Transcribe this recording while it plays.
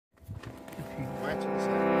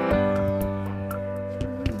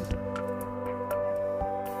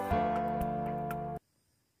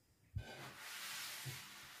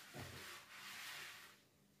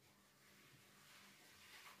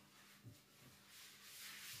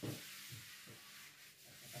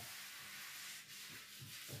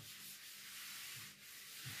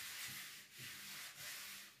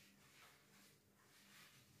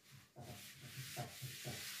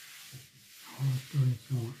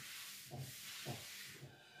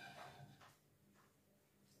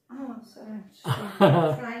Oh, sorry,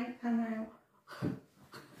 I'm frying pan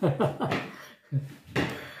out.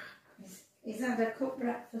 He's had a cooked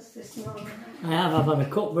breakfast this morning. I've had a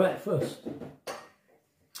cooked breakfast.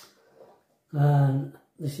 And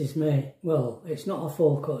this is me, well, it's not a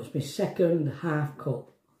full cup, it's my second half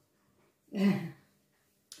cup.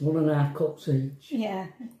 1.5 cups each. Yeah,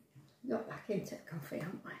 got back into coffee,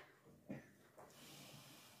 haven't we?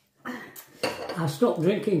 I stopped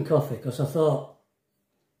drinking coffee because I thought,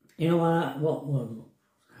 you know what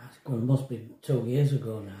must be 2 years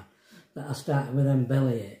ago now, that I started with them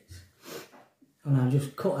bellyaches. And I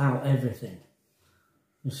just cut out everything.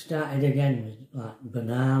 And started again with like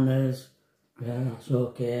bananas, yeah, that's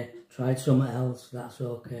okay. Tried something else, that's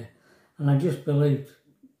okay. And I just believed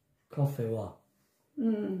coffee was.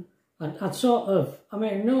 And I'd sort of, I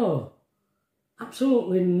mean,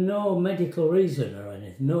 absolutely no medical reason or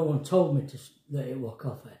anything. No one told me that it was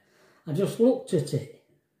coffee. I just looked at it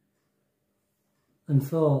and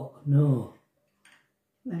thought, no.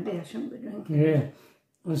 Maybe I shouldn't be drinking. Yeah.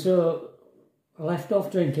 And so I left off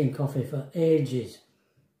drinking coffee for ages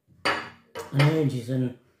and ages,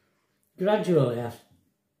 and gradually I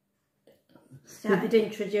started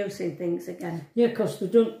introducing things again. Yeah, because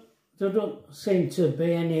there don't seem to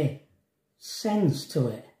be any sense to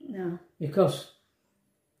it. No. Because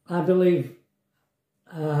I believe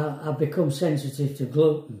I've become sensitive to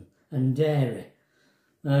gluten and dairy.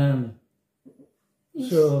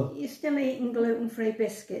 So you're still eating gluten-free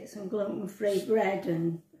biscuits and gluten-free bread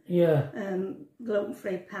and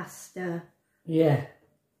gluten-free pasta. Yeah.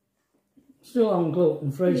 Still on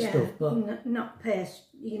gluten-free stuff, but not paste.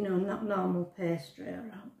 Not normal pastry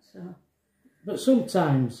around. So. But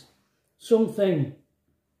sometimes something.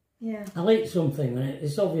 Yeah. I'll eat something and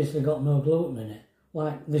it's obviously got no gluten in it,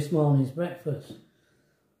 like this morning's breakfast,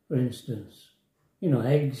 for instance.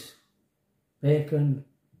 Eggs, bacon,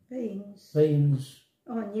 beans.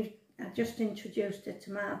 Oh, and I just introduced a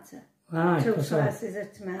tomato. Aye, 2 slices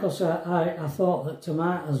of tomato. Because I thought that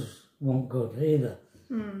tomatoes weren't good either.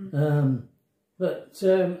 But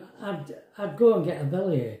I'd go and get a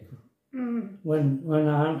bellyache when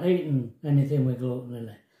I hadn't eaten anything with gluten in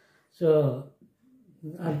it. So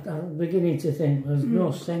I'm beginning to think there's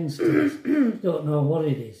no sense to this. Don't know what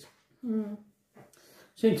it is.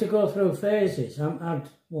 Seem to go through phases. I haven't had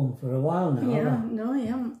one for a while now. Yeah, no, you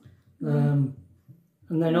haven't.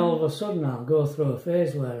 And then all of a sudden I'll go through a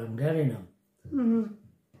phase where I'm getting them.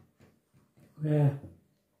 Yeah.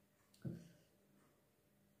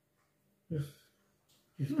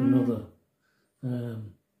 Just another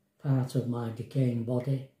part of my decaying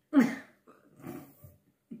body.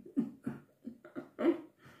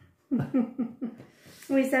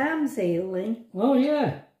 His arm's healing. Oh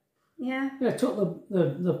yeah. Yeah. Yeah, I took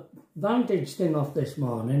the bandage thing off this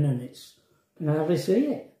morning and I can hardly see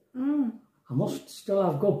it. I must still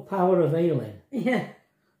have good power of healing. Yeah.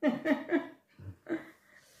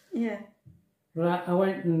 Yeah. But I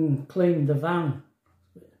went and cleaned the van.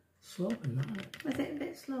 Sloping, isn't it? Was it a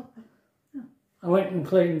bit sloping? Oh. I went and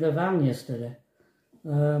cleaned the van yesterday.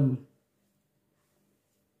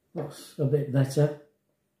 Looks a bit better.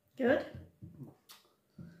 Good.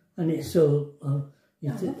 And it's a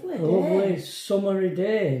lovely summery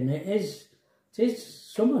day, and it is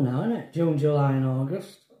summer now, isn't it? June, July and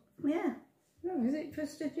August. Yeah. Oh, is it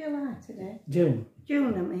 1st of July today? June.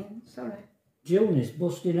 June, I mean, sorry. June is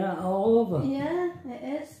busting out all over. Yeah,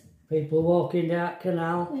 it is. People walking down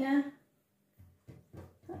canal. Yeah.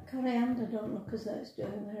 That coriander don't look as though it's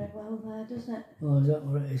doing very well there, does it? Oh, is that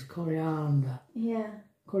what it is? Coriander. Yeah.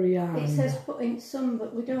 Coriander. It says put in sun,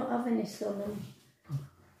 but we don't have any sun.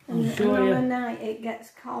 And on a night it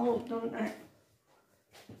gets cold, doesn't it?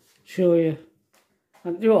 Show you.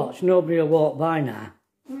 And you watch, nobody will walk by now.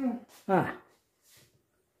 Ah.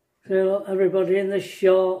 See, look, everybody in the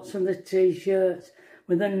shorts and the t-shirts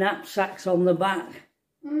with the knapsacks on the back.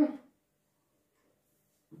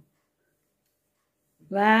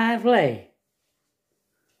 Lively.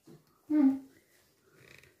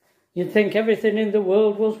 You'd think everything in the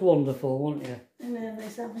world was wonderful, wouldn't you? And then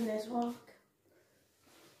he's having his walk.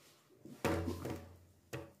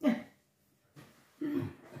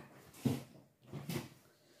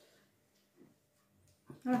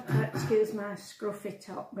 excuse my scruffy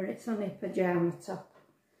top, but it's only a pyjama top.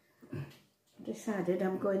 Decided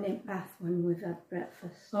I'm going in bath when we've had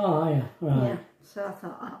breakfast. Oh, yeah, right. Yeah, so I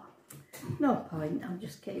thought, oh, no point, I'll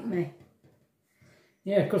just keep me.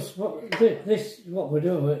 Yeah, because what we're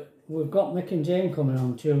doing, we've got Mick and Jane coming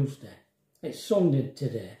on Tuesday. It's Sunday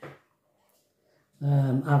today.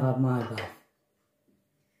 I've had my bath.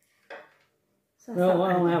 So We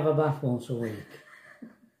only have a bath once a week.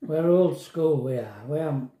 We're old school, we are. We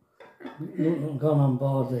haven't gone on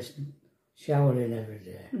board this showering every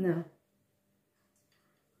day. No.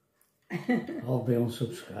 I'll be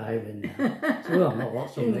unsubscribing now. So I'm not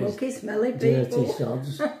watching these Lucky, smelly dirty people.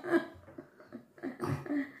 sods.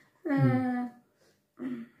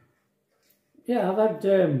 Yeah, I've had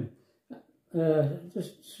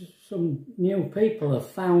just some new people have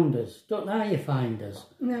found us. Don't know how you find us.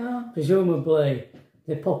 No. Presumably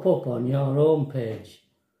they pop up on your homepage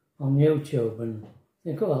on YouTube and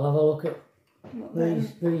think, oh, I'll have a look at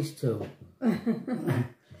these two.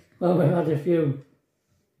 Well, we've had a few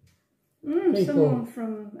people. Someone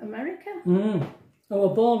from America? Who were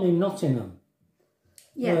born in Nottingham.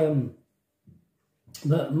 Yeah.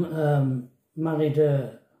 But married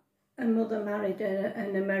a... Her mother married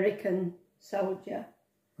an American soldier.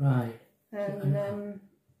 Right. And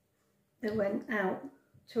they went out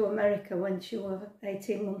to America when she was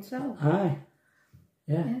 18 months old. Aye.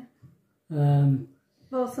 Yeah.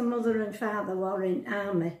 Both the mother and father were in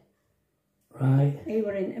army. Right. He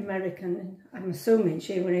were in American, and I'm assuming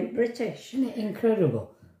she were in British. Isn't it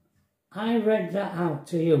incredible? I read that out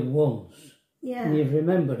to you once. Yeah. And you've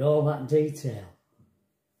remembered all that detail.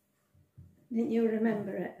 Didn't you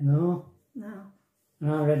remember it? No. No.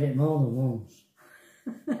 And I read it more than once.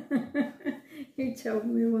 You told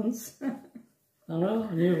me once. I know,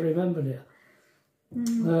 and you remembered it.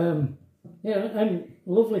 Yeah, and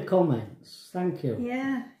lovely comments. Thank you.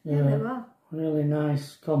 Yeah, they were. Really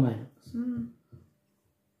nice comments.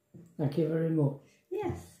 Thank you very much.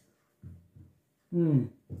 Yes.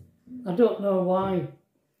 I don't know why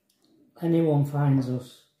anyone finds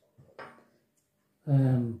us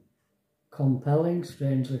compelling,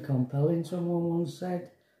 strangely compelling, someone once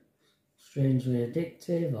said. Strangely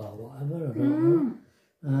addictive or whatever, I don't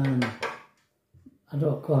know. I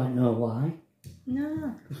don't quite know why.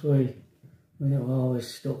 No. Because we don't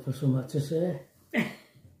always stuck for something to say.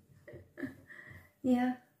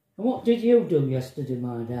 Yeah. And what did you do yesterday,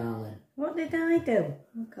 my darling? What did I do?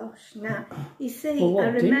 Oh gosh, now, you see, Well, I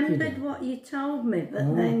remembered what you told me,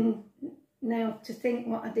 but then now to think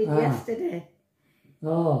what I did yesterday.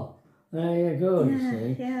 Oh, there you go, you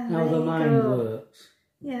see. Yeah, how the mind works.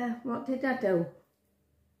 Yeah, what did I do?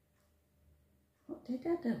 What did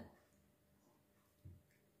I do?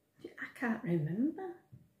 I can't remember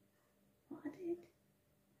what I did.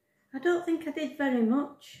 I don't think I did very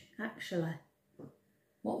much, actually.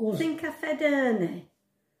 I think I fed Ernie.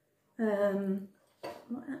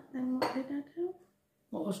 What did I do?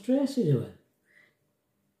 What was Tracy doing?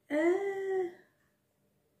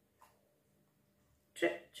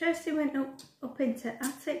 Tracy went up into the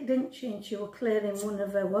attic, didn't she? And she was clearing one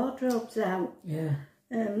of her wardrobes out. Yeah.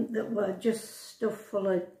 That were just stuffed full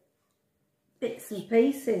of bits and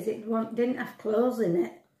pieces. It didn't have clothes in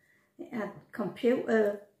it. It had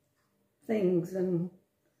computer things and...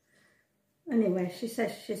 Anyway, she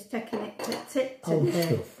says she's taking it to tip today. Old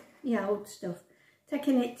stuff. Yeah, old stuff.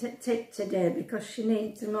 Taking it to tip today because she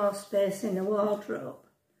needs more space in the wardrobe.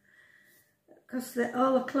 Because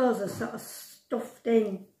all the clothes are sort of stuffed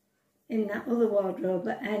in that other wardrobe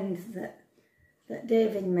at end that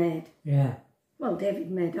David made. Yeah. Well,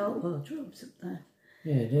 David made all wardrobes up there.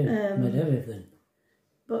 Yeah, he did. Made everything.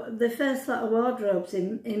 But the first lot of wardrobes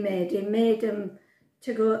he made them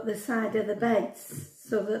to go at the side of the beds,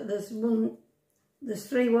 so that there's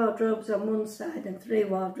 3 wardrobes on one side and 3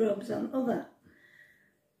 wardrobes on the other.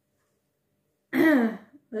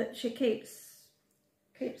 But she keeps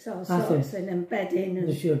all sorts in and bedding. And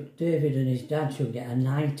David and his dad should get a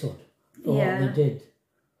knighthood for what they did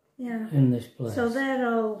in this place. So they're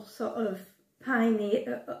all sort of piney,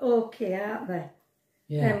 oaky, aren't they?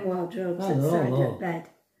 Yeah. Them wardrobes outside the bed.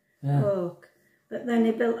 Yeah. Oak. But then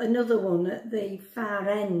he built another one at the far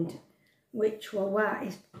end, which were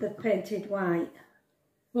white, they're painted white.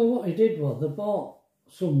 Well, what he did was they bought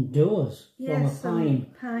some doors from a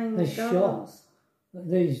pine doors. Shop.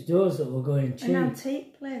 These doors that were going cheap. An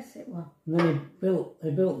antique place it was. And then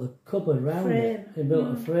he built the cupboard round it. He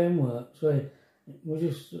built a framework, so we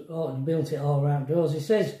just built it all round doors. He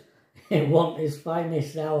says he wanted his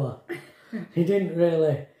finest hour. He didn't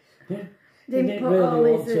really. He didn't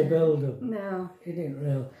really want to build them. No. He didn't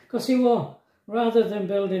really. Because rather than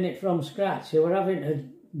building it from scratch, he were having to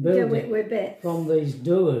build do it with bits from these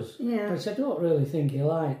doors, yeah. which I don't really think he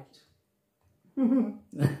liked.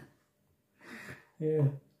 Yeah.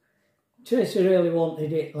 Tracy really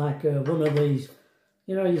wanted it like one of these,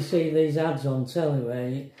 you know, you see these ads on telly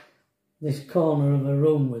where this corner of a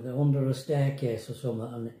room with under a staircase or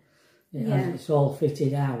something, and it's all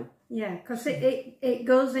fitted out. Yeah, because it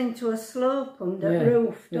goes into a slope under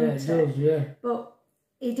roof, doesn't it? Yeah, it does, yeah. But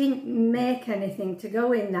he didn't make anything to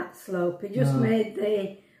go in that slope. He just made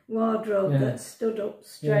the wardrobe that stood up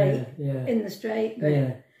straight in the straight bit.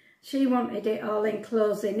 Yeah. She wanted it all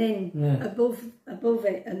enclosing in above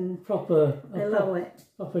it and below it.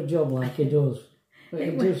 Proper job like he does. But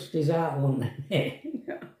it just his heart wanted it.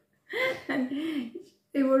 And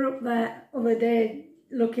they were up there other day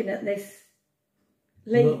looking at this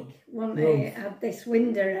leak. One day it had this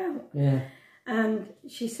window out. Yeah. And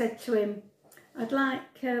she said to him, I'd like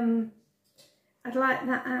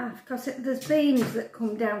that half, because there's beams that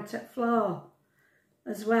come down to the floor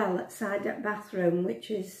as well outside that bathroom,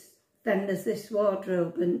 which is, then there's this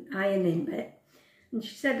wardrobe and ironing bit. And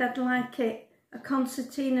she said, I'd like it a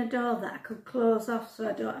concertina door that I could close off so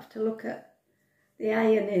I don't have to look at the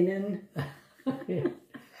ironing. And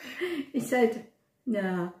he said,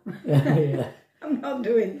 no, I'm not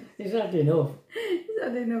doing it. He's had enough. He's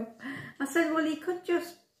had enough. I said, well, you could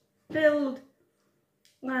just build,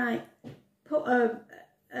 like, put a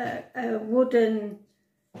wooden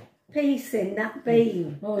piece in that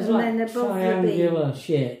beam, Well, there's and like then above triangular the beam,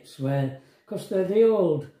 shapes where, because they're the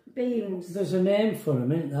old beams. There's a name for them,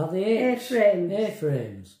 isn't there? The A-frames.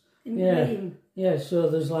 A-frames. In Yeah. beam. Yeah, so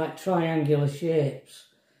there's like triangular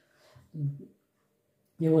shapes.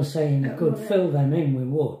 You were saying you could fill them in with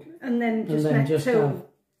wood. And then just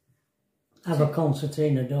have a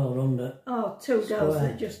concertina door under. Oh, two doors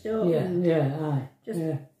that just open. Yeah, Just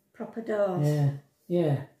proper doors.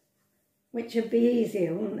 Yeah. Which would be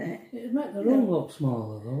easier, wouldn't it? It'd make the room look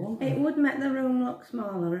smaller though, wouldn't it? It would make the room look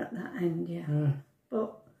smaller at that end, yeah.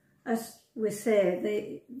 But as we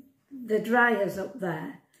say, the dryers up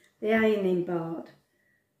there, the ironing board,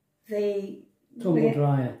 the tumble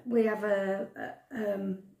dryer. We have a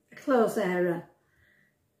clothes area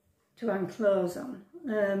to hang clothes on,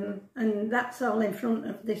 and that's all in front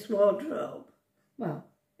of this wardrobe. Well,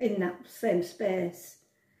 in that same space.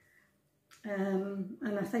 And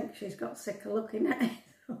I think she's got sick of looking at it.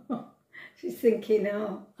 She's thinking,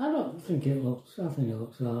 oh. I don't think it looks, I think it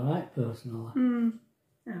looks alright personally. Oh,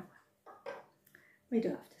 well. We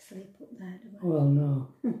don't have to sleep up there, do we? Well,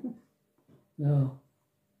 no. No.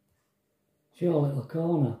 It's your little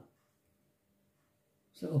corner.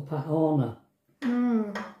 It's little Pat Horner.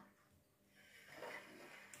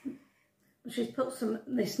 She's put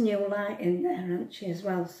this new light in there, hasn't she, as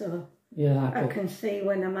well, so yeah, I can see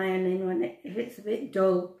when I'm ironing, if it's a bit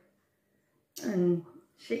dull, and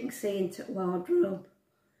she can see into the wardrobe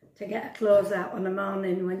to get her clothes out on the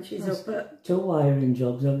morning when she's up at... 2 wiring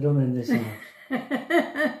jobs I've done in this house.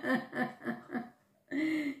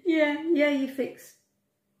 yeah, you fix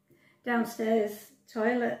downstairs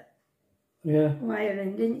toilet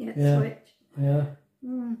wiring, didn't you, switch? Yeah.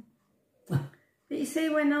 But you see,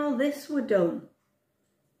 when all this were done,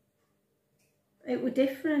 it were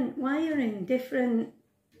different wiring, different,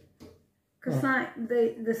 because like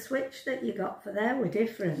the switch that you got for there were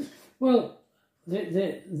different. Well,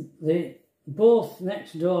 the both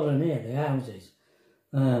next door and here, the houses,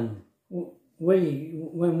 when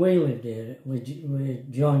we lived here, we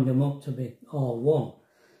joined them up to be all one.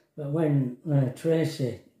 But when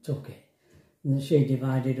Tracy took it, she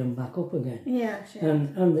divided them back up again. Yeah, she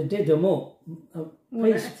and they did them up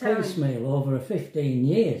piecemeal over 15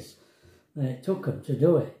 years. It took them to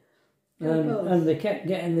do it. And they kept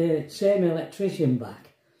getting the same electrician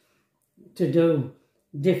back to do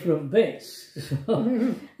different bits. So,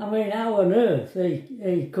 I mean, how on earth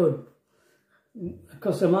he could...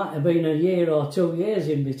 Because there might have been a year or 2 years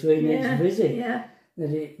in between each visit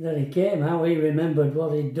that he came, how he remembered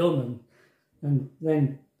what he'd done and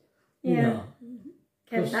then, you know...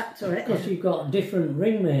 Came back to it. Because you've got different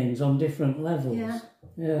ring mains on different levels. Yeah.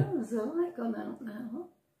 Yeah. Oh, there's a light gone out now.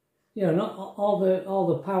 Yeah, not all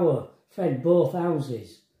the power fed both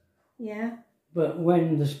houses. Yeah. But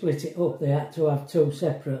when they split it up, they had to have 2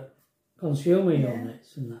 separate consumer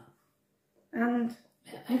units and that.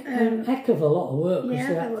 And heck of a lot of work, because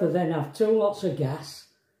they had to then have 2 lots of gas.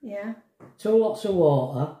 Yeah. 2 lots of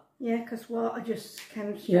water. Yeah, because water just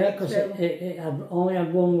came straight because it only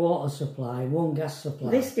had 1 water supply, 1 gas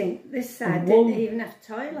supply. This side didn't even have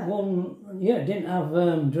toilet. It didn't have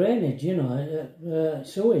drainage, you know,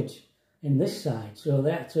 sewage in this side. So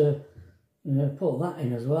they had to put that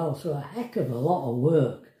in as well. So a heck of a lot of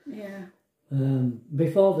work. Yeah.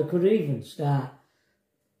 before they could even start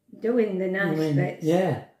doing the nice bits.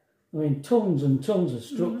 Yeah, I mean tons and tons of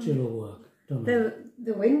structural work done.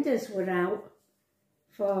 The windows were out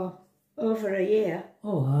for over a year.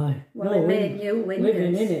 Oh aye. Well, they made new windows.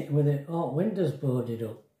 Living in it with it, all windows boarded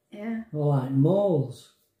up. Yeah. Or like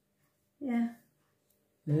moles. Yeah.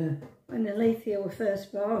 Yeah. When Alethea were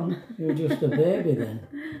first born. You were just a baby then.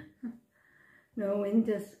 No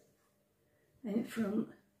windows in front.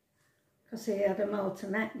 Because he had them all to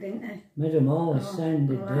make, didn't he? Made them all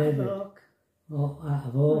ascended, David. Oh, out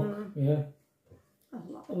of oak, yeah. A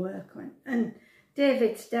lot of work went. And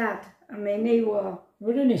David's dad, I mean, he were...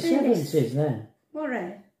 We're in his 70s then. Were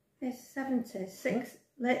he? His 70s,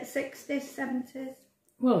 late 60s, 70s.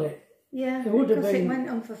 Well, yeah, it would have been... it went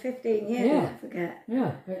on for 15 years, yeah, I forget.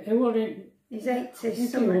 Yeah, it wouldn't... He's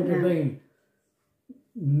 80s, it would have been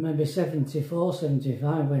maybe 74,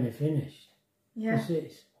 75 when he finished. Yeah.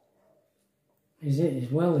 He's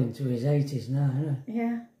well into his 80s now, isn't he?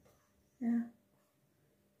 Yeah, yeah.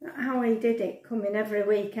 How he did it, coming every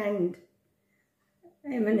weekend.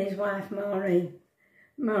 Him and his wife, Maureen.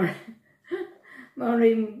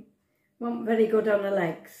 Maureen wasn't very good on her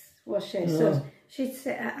legs, was she? No. So she'd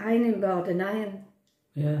sit at ironing board and iron.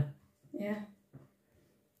 Yeah. Yeah.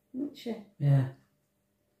 Didn't she? Yeah.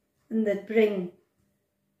 And they'd bring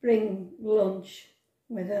lunch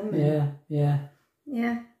with them. Yeah, yeah.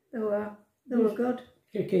 Yeah, they were good.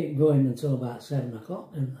 You keep going until about 7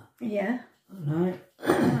 o'clock, didn't they? Yeah. At night.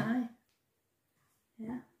 Aye.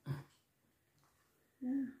 Yeah.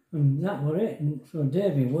 Yeah. And that were it. And so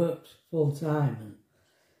Davy worked full time,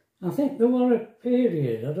 and I think there were a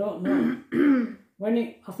period, I don't know,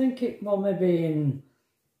 when I think it was maybe in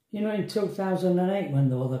 2008 when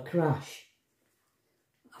there was a crash.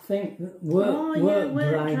 I think work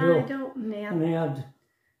dried up and he had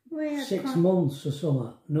 6 months or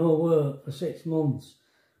something, no work for 6 months,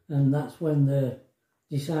 and that's when they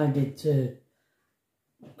decided to,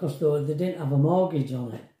 because they didn't have a mortgage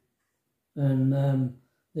on it, and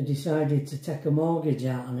they decided to take a mortgage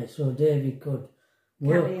out on it so David could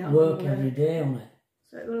work every day on it.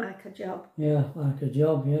 So it was like a job. Yeah, like a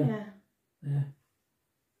job, yeah. Yeah. Yeah.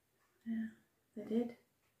 Yeah, they did.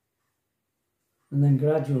 And then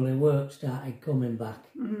gradually work started coming back.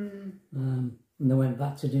 And they went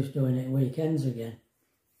back to just doing it weekends again.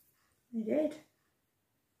 They did.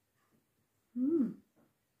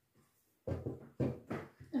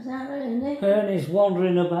 Is that Ernie? Ernie's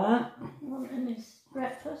wandering about. Wanting his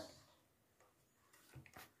breakfast.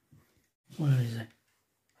 Where is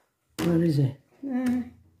he? Where is he?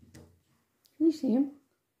 Can you see him?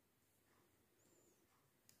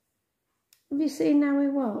 Have you seen how he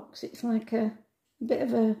walks? It's like a bit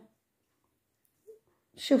of a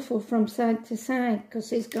shuffle from side to side because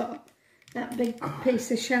he's got that big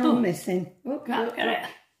piece of shell missing. Oh, can't get it.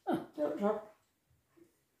 Don't drop.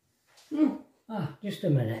 Just a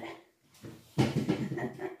minute.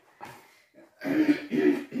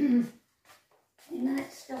 You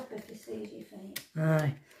might stop if he sees your feet.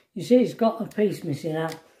 Aye. You see, he's got a piece missing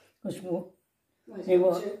out because he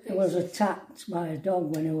was attacked by a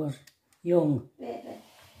dog when he was young. Baby.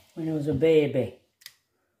 When he was a baby.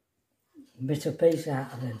 Bit a piece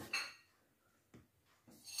out of him.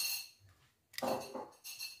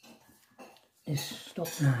 He's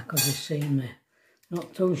stopped now because he's seen me.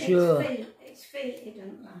 Not too sure. It's feet he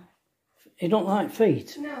don't like. He don't like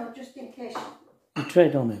feet? No, just in case. You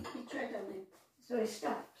tread on him? You tread on him. So he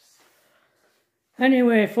stops.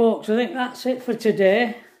 Anyway, folks, I think that's it for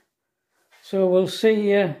today. So we'll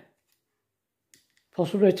see you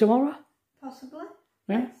possibly tomorrow? Possibly.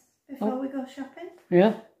 Yeah. Yes. Before we go shopping.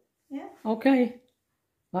 Yeah? Yeah. Okay.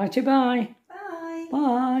 Bye-bye. Bye.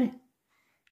 Bye.